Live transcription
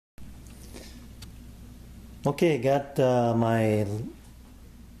Okay, got my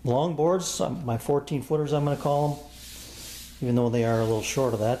long boards, my 14 footers I'm going to call them, even though they are a little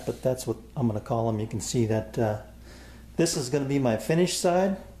short of that, but that's what I'm going to call them. You can see that this is going to be my finished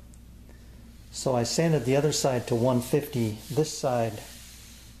side. So I sanded the other side to 150, this side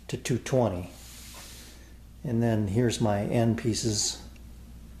to 220. And then here's my end pieces.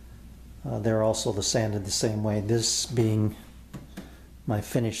 They're also sanded the same way, this being my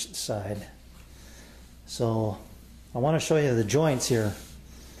finished side. So I want to show you the joints here,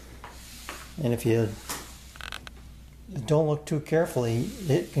 and if you don't look too carefully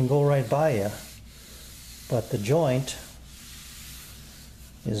it can go right by you, but the joint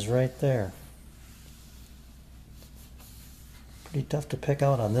is right there. Pretty tough to pick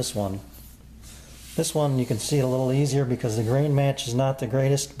out on this one. This one you can see it a little easier because the grain match is not the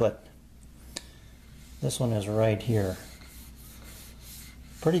greatest, but this one is right here.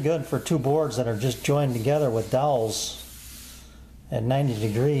 Pretty good for two boards that are just joined together with dowels at 90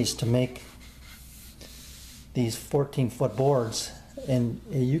 degrees to make these 14-foot boards. And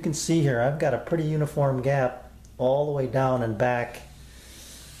you can see here I've got a pretty uniform gap all the way down and back.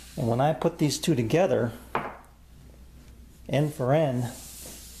 And when I put these two together, end for end,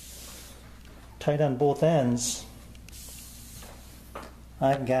 tight on both ends,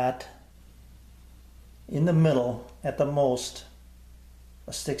 I've got in the middle at the most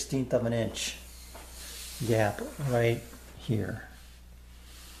a 1/16 of an inch gap right here.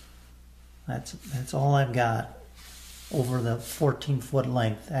 That's all I've got over the 14-foot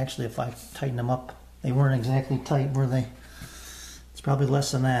length. Actually, if I tighten them up, they weren't exactly tight, were they? It's probably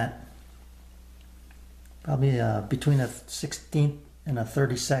less than that. Probably between a 1/16 and a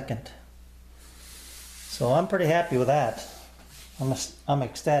 32nd. So I'm pretty happy with that. I'm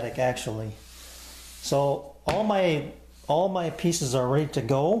ecstatic actually. So all my pieces are ready to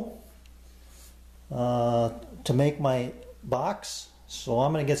go to make my box. So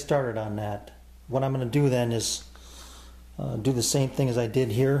I'm going to get started on that. What I'm going to do then is do the same thing as I did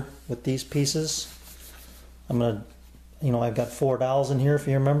here with these pieces. I'm going to, I've got 4 dowels in here if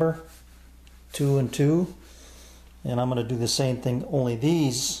you remember, 2 and 2, and I'm going to do the same thing, only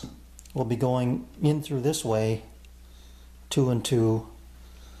these will be going in through this way, 2 and 2,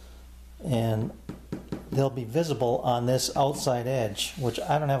 and they'll be visible on this outside edge, which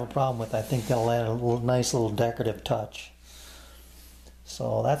I don't have a problem with. I think they'll add a nice little decorative touch.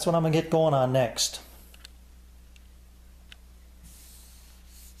 So that's what I'm going to get going on next.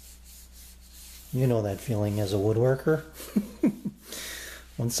 You know that feeling as a woodworker.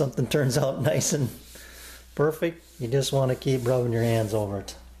 When something turns out nice and perfect, you just want to keep rubbing your hands over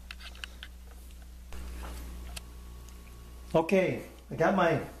it. Okay, I got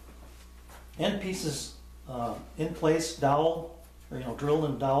my end pieces in place, dowel, or drilled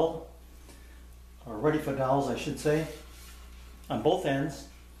and dowel, or ready for dowels I should say, on both ends.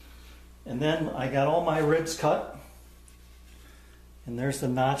 And then I got all my ribs cut, and there's the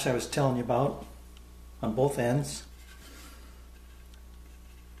notch I was telling you about on both ends.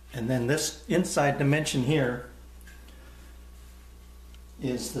 And then this inside dimension here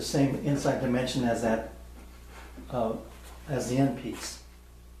is the same inside dimension as that as the end piece.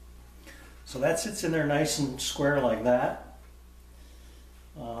 So that sits in there nice and square like that.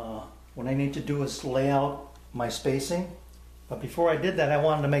 What I need to do is lay out my spacing, but before I did that I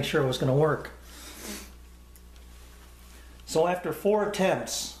wanted to make sure it was going to work. So after 4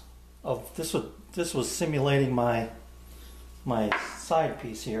 attempts of this was simulating my side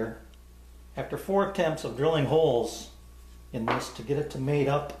piece here. After 4 attempts of drilling holes in this to get it to mate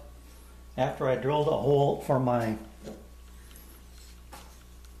up, after I drilled a hole for my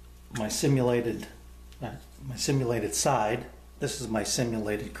simulated side, this is my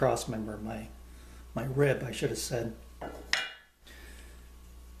simulated cross member, my rib I should have said.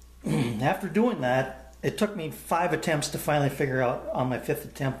 After doing that, it took me 5 attempts to finally figure out on my 5th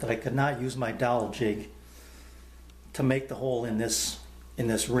attempt that I could not use my dowel jig to make the hole in this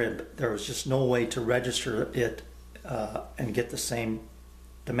rib. There was just no way to register it and get the same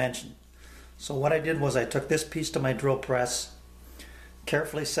dimension. So what I did was I took this piece to my drill press,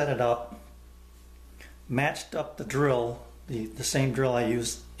 carefully set it up, matched up the drill, the same drill I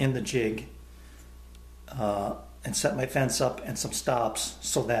used in the jig, and set my fence up and some stops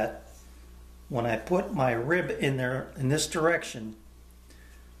so that when I put my rib in there in this direction,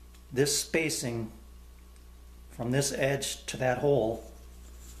 this spacing from this edge to that hole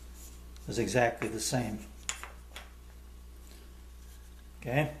is exactly the same.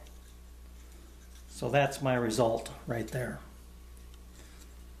 Okay? So that's my result right there,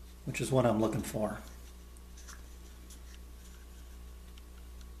 which is what I'm looking for. .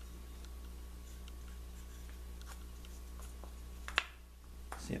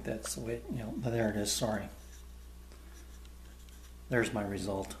 See if that's the way, there it is, sorry. There's my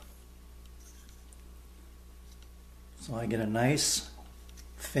result. So I get a nice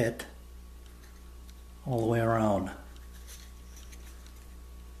fit all the way around.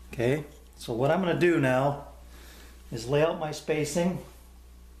 Okay, so what I'm going to do now is lay out my spacing,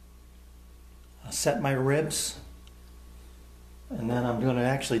 set my ribs, and then I'm going to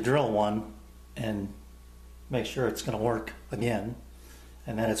actually drill one and make sure it's going to work again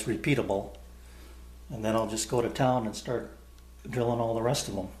and that it's repeatable, and then I'll just go to town and start drilling all the rest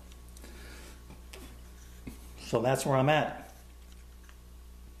of them. So that's where I'm at.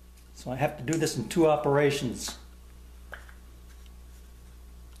 So I have to do this in 2 operations.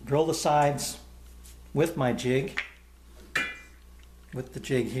 Drill the sides with my jig, with the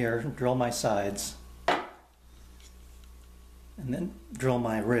jig here, drill my sides, and then drill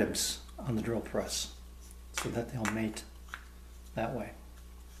my ribs on the drill press so that they'll mate that way.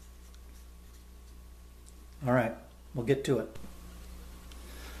 All right, we'll get to it.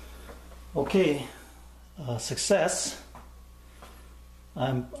 Okay, success.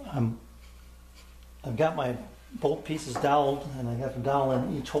 I've got my bolt pieces doweled, and I have a dowel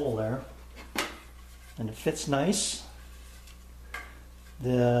in each hole there, and it fits nice.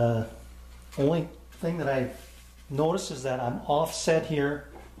 The only thing that I notice is that I'm offset here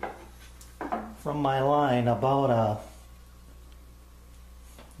from my line about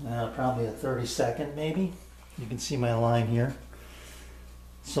probably a 32nd maybe. You can see my line here.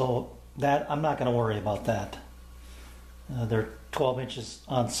 So that I'm not going to worry about that. They're 12 inches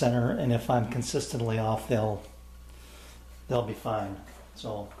on center, and if I'm consistently off, they'll be fine.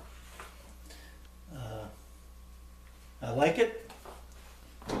 So I like it.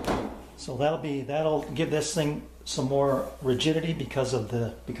 So that'll give this thing some more rigidity because of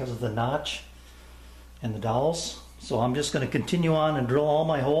the notch and the dowels. So I'm just going to continue on and drill all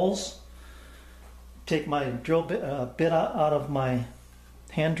my holes. Take my drill bit out of my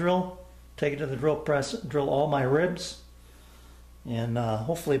hand drill, take it to the drill press, drill all my ribs, and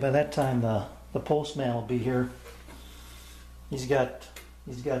hopefully by that time the postman will be here. He's got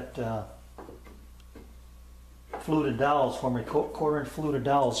fluted dowels for me, quarter-inch fluted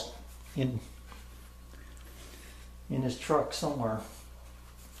dowels in his truck somewhere,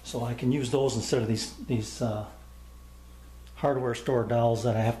 so I can use those instead of these hardware store dowels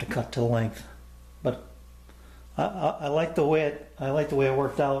that I have to cut to length. But I like the way it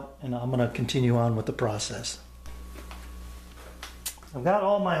worked out, and I'm going to continue on with the process. I've got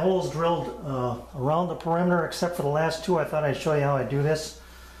all my holes drilled around the perimeter except for the last 2. I thought I'd show you how I do this.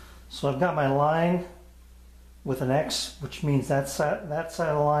 So I've got my line with an X, which means that side of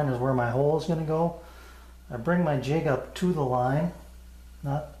the line is where my hole is going to go. I bring my jig up to the line.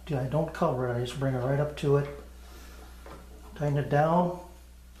 I don't cover it, I just bring it right up to it. Tighten it down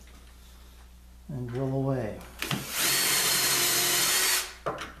and drill away.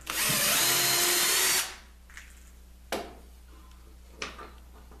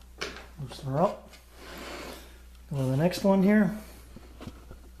 Loosen her up. Go to the next one here.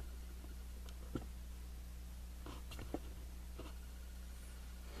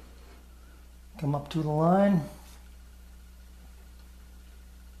 Come up to the line.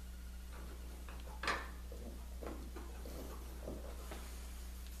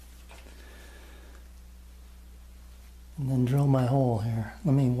 And then drill my hole here.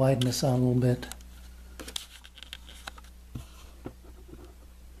 Let me widen this out a little bit.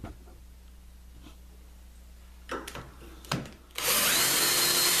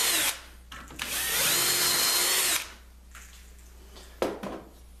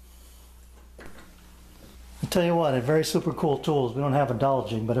 Tell you what, a very super cool tools. We don't have a dowel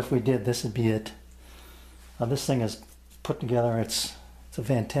jig, but if we did, this would be it. This thing is put together. It's a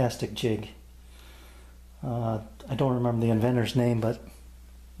fantastic jig. I don't remember the inventor's name, but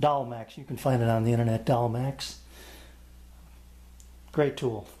Dowelmax. You can find it on the internet. Dowelmax. Great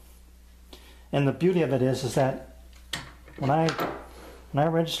tool. And the beauty of it is that when I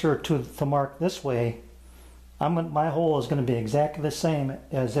register to the mark this way, my hole is going to be exactly the same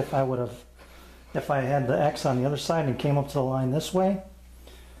as if I would have. If I had the X on the other side and came up to the line this way,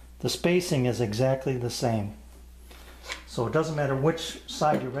 the spacing is exactly the same. So it doesn't matter which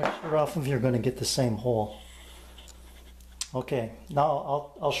side you register off of, you're going to get the same hole. Okay,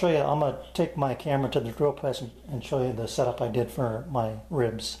 now I'll show you. I'm going to take my camera to the drill press and show you the setup I did for my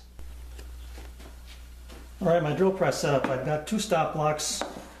ribs. Alright, my drill press setup. I've got 2 stop blocks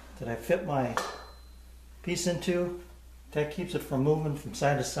that I fit my piece into. That keeps it from moving from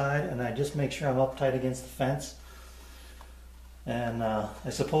side to side, and I just make sure I'm up tight against the fence. And I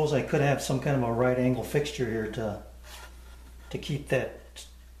suppose I could have some kind of a right angle fixture here to keep that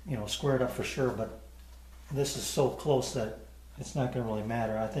you know, square it up for sure, but this is so close that it's not going to really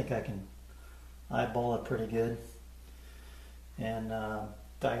matter. I think I can eyeball it pretty good. And I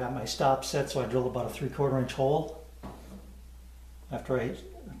got my stop set, so I drill about a 3/4 inch hole after I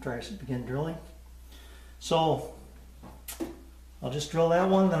begin drilling. So I'll just drill that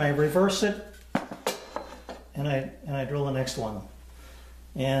one, then I reverse it, and I drill the next one.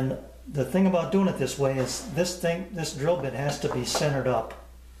 And the thing about doing it this way is this drill bit has to be centered up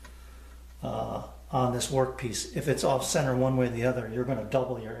on this workpiece. If it's off center one way or the other, you're going to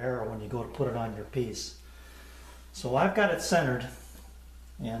double your error when you go to put it on your piece. So I've got it centered,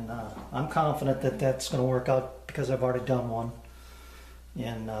 and I'm confident that that's going to work out because I've already done one.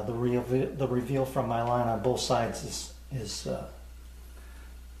 And the reveal from my line on both sides is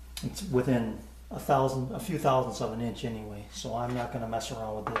it's within a few thousandths of an inch anyway. So I'm not going to mess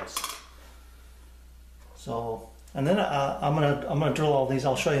around with this. So, and then I'm gonna drill all these.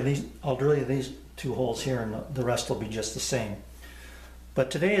 I'll show you these. I'll drill you these 2 holes here, and the rest will be just the same. But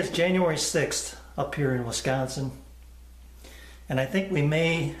today is January 6th up here in Wisconsin, and I think we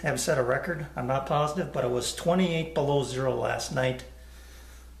may have set a record. I'm not positive, but it was 28 below zero last night.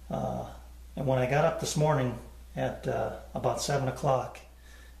 And when I got up this morning at about 7 o'clock,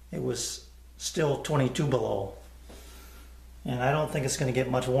 it was still 22 below. And I don't think it's going to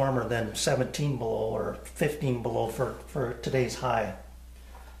get much warmer than 17 below or 15 below for today's high.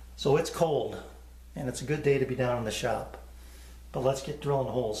 So it's cold, and it's a good day to be down in the shop. But let's get drilling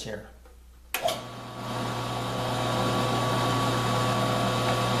holes here.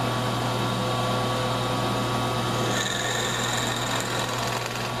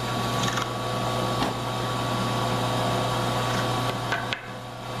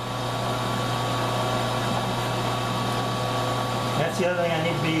 That's the other thing I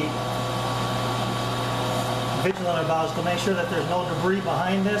need to be vigilant about, is to make sure that there's no debris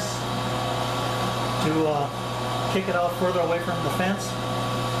behind this to kick it out further away from the fence.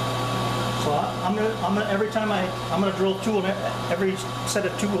 So I'm gonna every time I'm gonna drill 2, and every set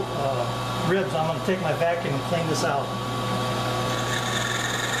of 2 ribs, I'm gonna take my vacuum and clean this out.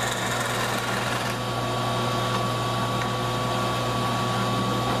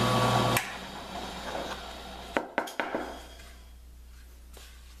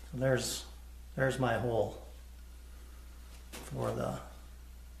 There's my hole for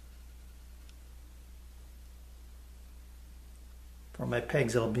my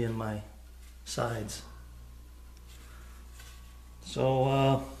pegs that'll be in my sides.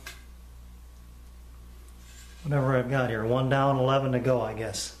 So whatever I've got here, 1 down, 11 to go, I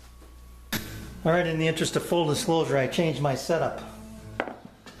guess. All right, in the interest of full disclosure, I changed my setup.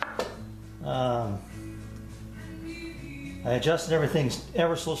 I adjusted everything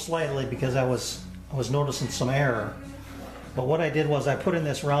ever so slightly because I was noticing some error. But what I did was I put in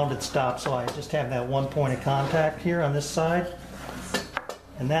this rounded stop, so I just have that 1 point of contact here on this side.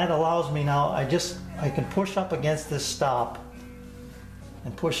 And that allows me now, I can push up against this stop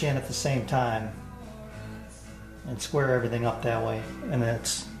and push in at the same time and square everything up that way. And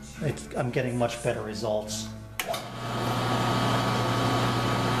I'm getting much better results.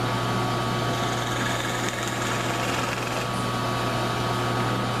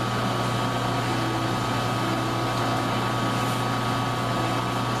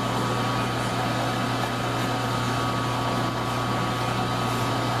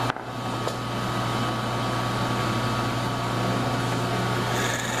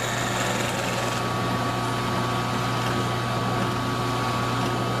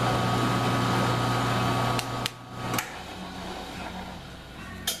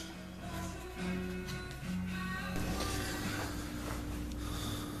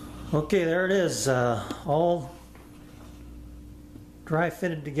 Okay, there it is, all dry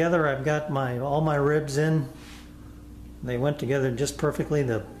fitted together. I've got all my ribs in. They went together just perfectly.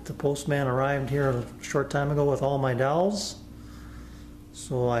 The postman arrived here a short time ago with all my dowels.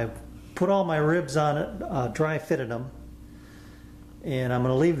 So I put all my ribs on it, dry fitted them, and I'm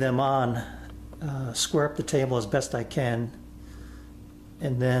going to leave them on, square up the table as best I can,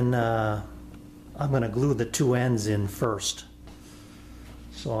 and then I'm going to glue the 2 ends in first.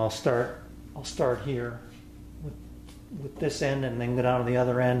 So I'll start here with this end, and then go down to the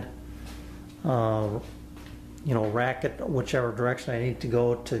other end. You know, rack it whichever direction I need to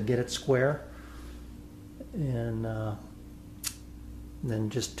go to get it square, and then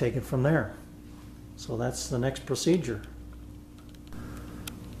just take it from there. So that's the next procedure.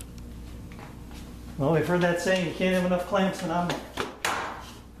 Well, we've heard that saying, you can't have enough clamps, and I'm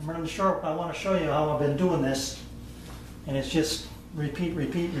running short. I want to show you how I've been doing this, and it's just repeat,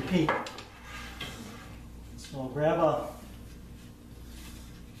 repeat, repeat. So grab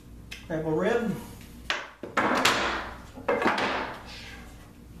grab a rib.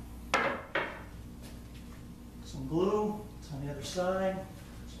 Some glue. It's on the other side.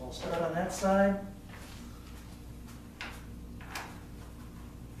 So I'll start on that side.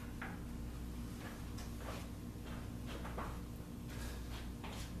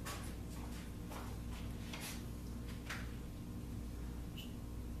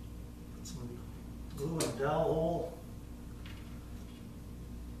 Put some glue in a dowel hole.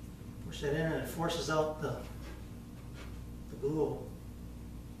 Push that in and it forces out the glue,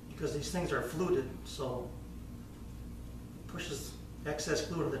 because these things are fluted, so it pushes excess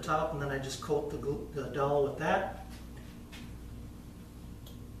glue to the top, and then I just coat the dowel with that.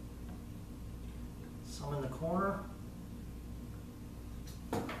 Some in the corner.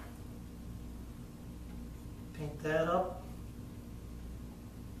 Paint that up.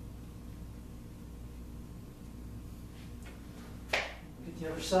 Get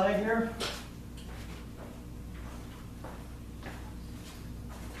the other side here.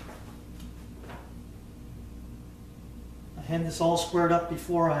 I had this all squared up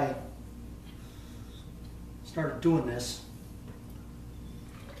before I started doing this.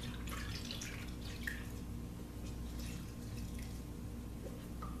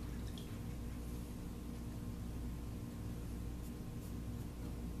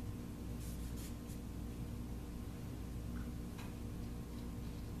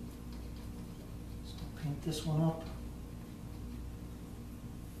 So I'll paint this one up.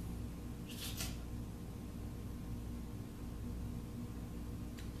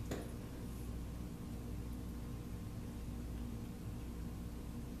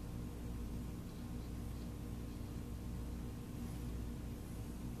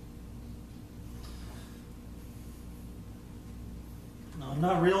 I'm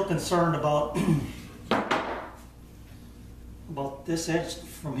not real concerned about this edge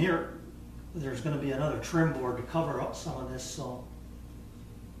from here. There's going to be another trim board to cover up some of this, so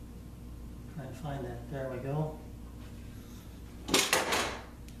try and find that. There we go.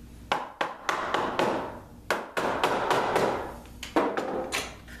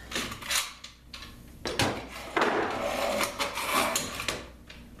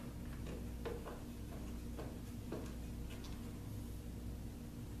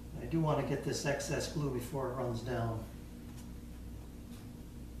 I do want to get this excess glue before it runs down.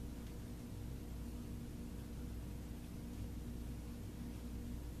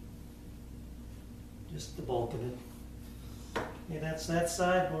 Just the bulk of it. Okay, that's that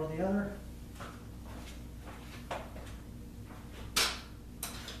side, go to the other.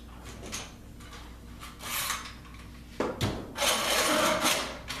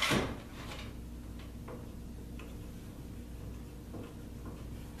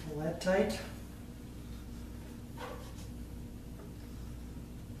 Pull that tight.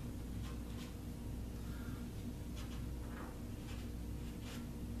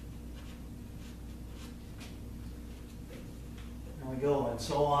 There we go, and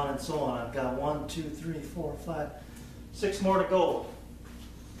so on and so on. I've got 1, 2, 3, 4, 5, 6 more to go.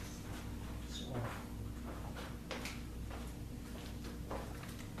 So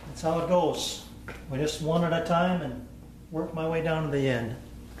that's how it goes. We just one at a time and work my way down to the end.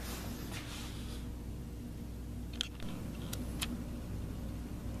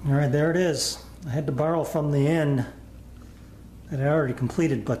 All right, there it is. I had to borrow from the end that I already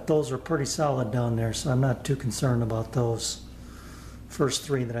completed, but those are pretty solid down there, so I'm not too concerned about those first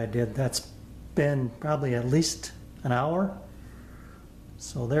 3 that I did. That's been probably at least an hour,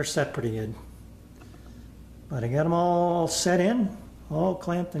 so they're set pretty good. But I got them all set in, all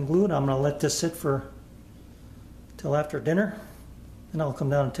clamped and glued. I'm going to let this sit for till after dinner, and I'll come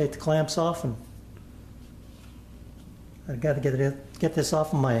down and take the clamps off, and I've got to get this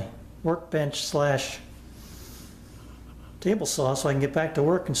off of my workbench slash table saw so I can get back to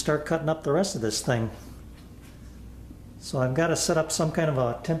work and start cutting up the rest of this thing. So I've got to set up some kind of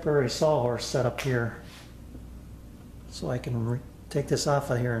a temporary sawhorse set up here so I can take this off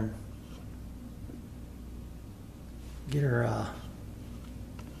of here and get her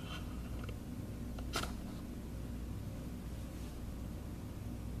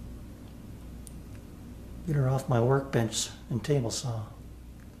off my workbench and table saw.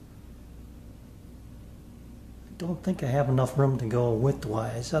 I don't think I have enough room to go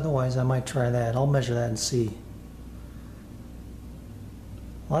widthwise, otherwise I might try that. I'll measure that and see.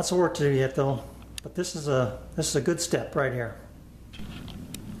 Lots of work to do yet though, but this is a good step right here.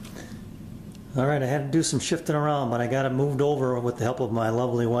 All right, I had to do some shifting around, but I got it moved over with the help of my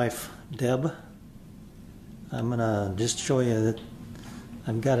lovely wife, Deb. I'm gonna just show you that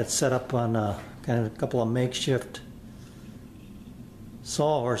I've got it set up on kind of a couple of makeshift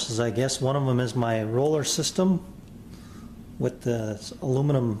sawhorses, I guess. One of them is my roller system with the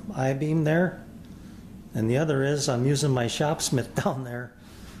aluminum I-beam there. And the other is I'm using my Shopsmith down there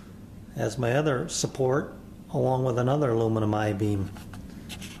as my other support, along with another aluminum I-beam.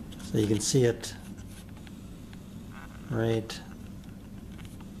 So you can see it right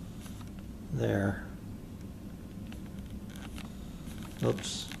there.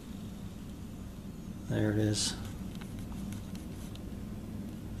 Oops. There it is.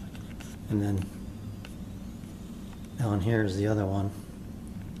 And then down here is the other one.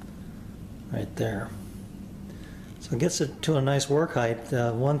 Right there. So it gets it to a nice work height.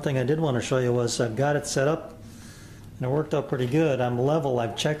 One thing I did want to show you was I've got it set up and it worked out pretty good. I'm level.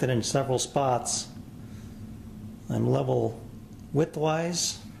 I've checked it in several spots. I'm level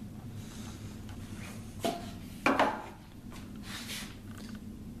widthwise.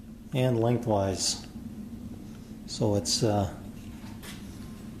 And lengthwise. So it's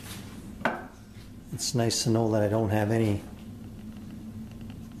nice to know that I don't have any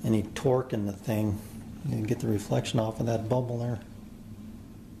torque in the thing. You can get the reflection off of that bubble there.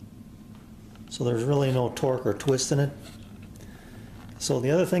 So there's really no torque or twist in it. So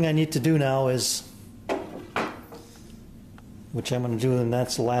the other thing I need to do now is, which I'm going to do, and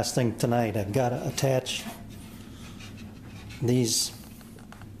that's the last thing tonight, I've got to attach these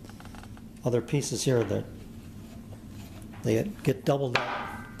other pieces here that they get doubled up.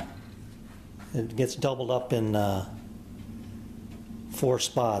 It gets doubled up in 4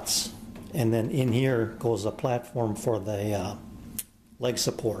 spots, and then in here goes a platform for the leg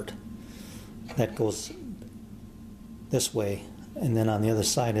support that goes this way, and then on the other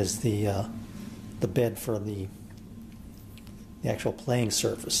side is the bed for the actual playing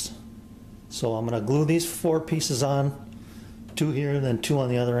surface. So I'm going to glue these 4 pieces on, 2 here, then 2 on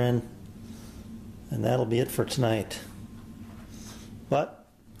the other end, and that'll be it for tonight. But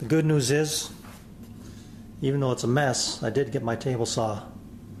the good news is, even though it's a mess, I did get my table saw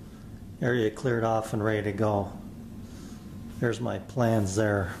area cleared off and ready to go. There's my plans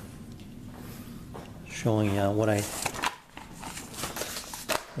there, showing you what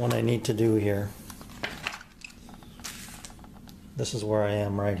I need to do here. This is where I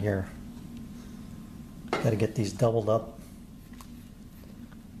am right here. Got to get these doubled up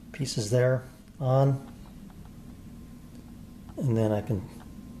pieces there on, and then I can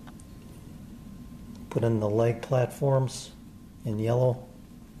put in the leg platforms in yellow,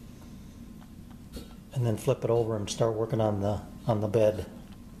 and then flip it over and start working on the bed,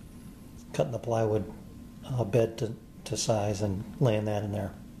 cutting the plywood bed to size and laying that in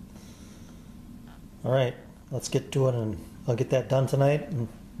there. All right, let's get to it, and I'll get that done tonight, and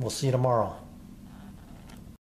we'll see you tomorrow.